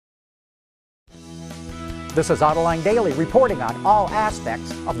This is Autoline Daily, reporting on all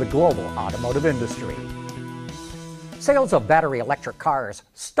aspects of the global automotive industry. Sales of battery electric cars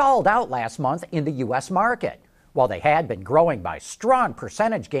stalled out last month in the U.S. market. While they had been growing by strong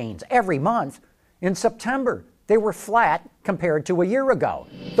percentage gains every month, in September they were flat compared to a year ago,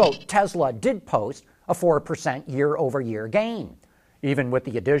 though Tesla did post a 4% year-over-year gain. Even with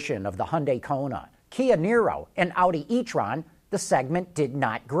the addition of the Hyundai Kona, Kia Niro, and Audi e-tron, the segment did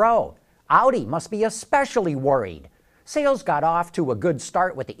not grow. Audi must be especially worried. Sales got off to a good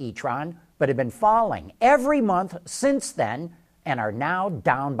start with the e-tron, but have been falling every month since then and are now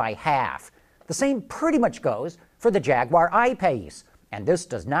down by half. The same pretty much goes for the Jaguar I-Pace, and this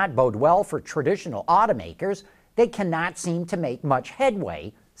does not bode well for traditional automakers. They cannot seem to make much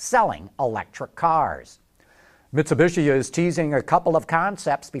headway selling electric cars. Mitsubishi is teasing a couple of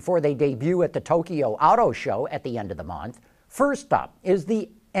concepts before they debut at the Tokyo Auto Show at the end of the month. First up is the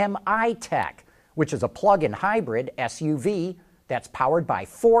Mi-Tech, which is a plug-in hybrid SUV that's powered by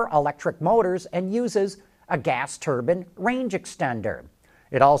 4 electric motors and uses a gas turbine range extender.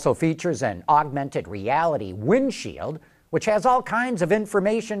 It also features an augmented reality windshield, which has all kinds of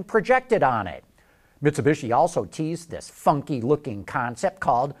information projected on it. Mitsubishi also teased this funky-looking concept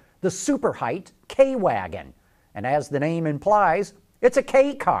called the Superheight K-Wagon. And as the name implies, it's a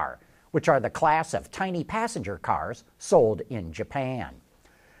K-car, which are the class of tiny passenger cars sold in Japan.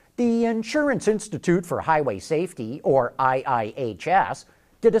 The Insurance Institute for Highway Safety, or IIHS,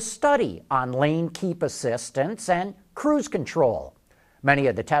 did a study on lane keep assistance and cruise control. Many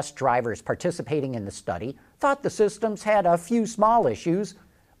of the test drivers participating in the study thought the systems had a few small issues,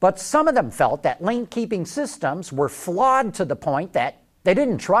 but some of them felt that lane-keeping systems were flawed to the point that they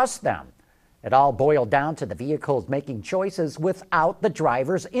didn't trust them. It all boiled down to the vehicles making choices without the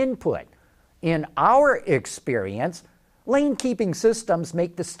driver's input. In our experience, lane-keeping systems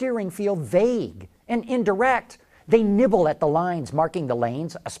make the steering feel vague and indirect. They nibble at the lines marking the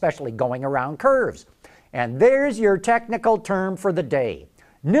lanes, especially going around curves. And there's your technical term for the day.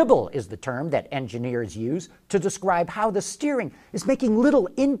 Nibble is the term that engineers use to describe how the steering is making little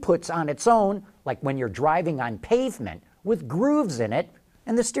inputs on its own, like when you're driving on pavement with grooves in it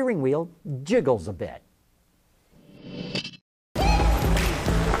and the steering wheel jiggles a bit.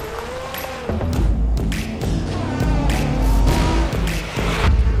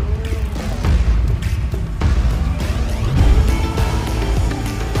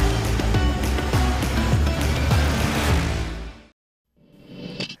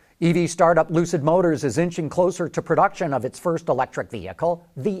 EV startup Lucid Motors is inching closer to production of its first electric vehicle,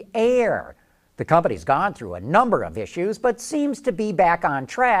 the Air. The company's gone through a number of issues, but seems to be back on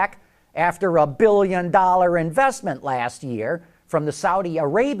track after a $1 billion investment last year from the Saudi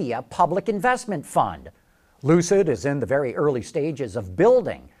Arabia Public Investment Fund. Lucid is in the very early stages of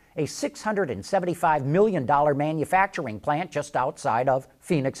building a $675 million manufacturing plant just outside of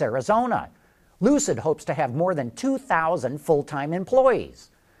Phoenix, Arizona. Lucid hopes to have more than 2,000 full-time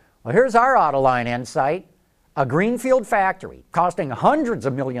employees. Well, here's our Autoline insight. A greenfield factory costing hundreds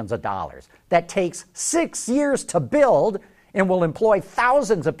of millions of dollars that takes 6 years to build and will employ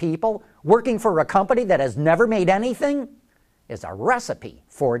thousands of people working for a company that has never made anything is a recipe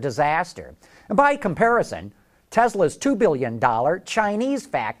for disaster. And by comparison, Tesla's $2 billion Chinese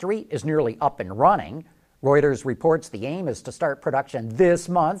factory is nearly up and running. Reuters reports the aim is to start production this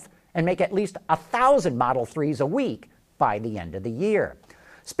month and make at least 1,000 Model 3s a week by the end of the year.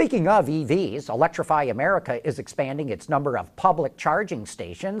 Speaking of EVs, Electrify America is expanding its number of public charging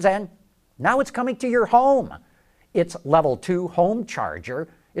stations, and now it's coming to your home. Its Level 2 home charger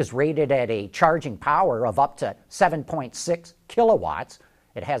is rated at a charging power of up to 7.6 kilowatts.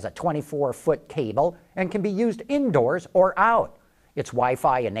 It has a 24-foot cable and can be used indoors or out. It's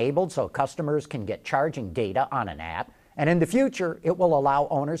Wi-Fi enabled so customers can get charging data on an app, and in the future, it will allow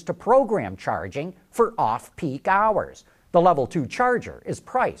owners to program charging for off-peak hours. The Level 2 charger is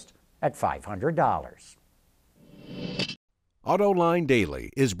priced at $500. Autoline Daily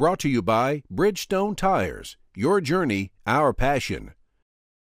is brought to you by Bridgestone Tires. Your journey, our passion.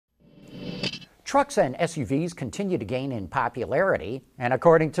 Trucks and SUVs continue to gain in popularity, and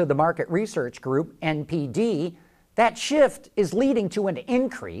according to the market research group NPD, that shift is leading to an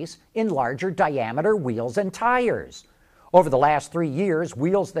increase in larger diameter wheels and tires. Over the last 3 years,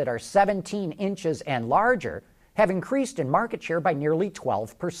 wheels that are 17 inches and larger have increased in market share by nearly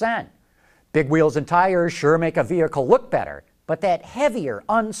 12%. Big wheels and tires sure make a vehicle look better, but that heavier,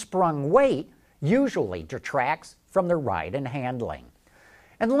 unsprung weight usually detracts from the ride and handling.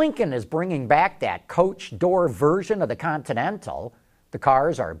 And Lincoln is bringing back that coach door version of the Continental. The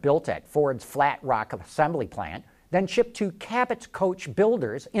cars are built at Ford's Flat Rock assembly plant, then shipped to Cabot's Coach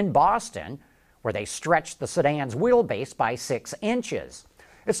Builders in Boston, where they stretched the sedan's wheelbase by 6 inches.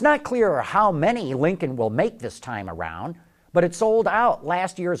 It's not clear how many Lincoln will make this time around, but it sold out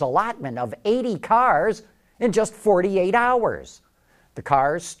last year's allotment of 80 cars in just 48 hours. The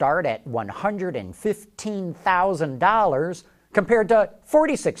cars start at $115,000 compared to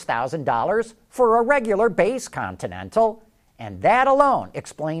 $46,000 for a regular base Continental, and that alone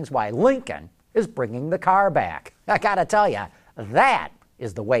explains why Lincoln is bringing the car back. I gotta tell you, that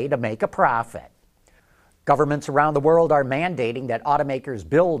is the way to make a profit. Governments around the world are mandating that automakers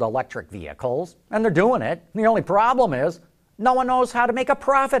build electric vehicles, and they're doing it. The only problem is no one knows how to make a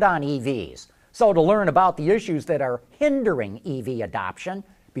profit on EVs. So to learn about the issues that are hindering EV adoption,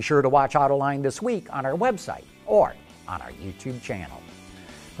 be sure to watch Autoline This Week on our website or on our YouTube channel.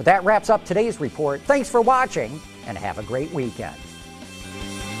 But that wraps up today's report. Thanks for watching, and have a great weekend.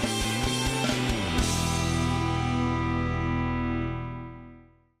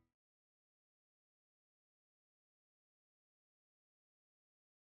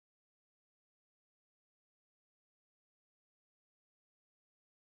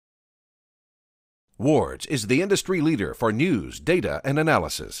 Wards is the industry leader for news, data, and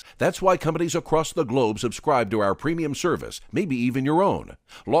analysis. That's why companies across the globe subscribe to our premium service, maybe even your own.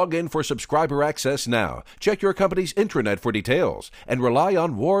 Log in for subscriber access now. Check your company's intranet for details and rely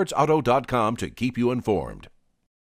on wardsauto.com to keep you informed.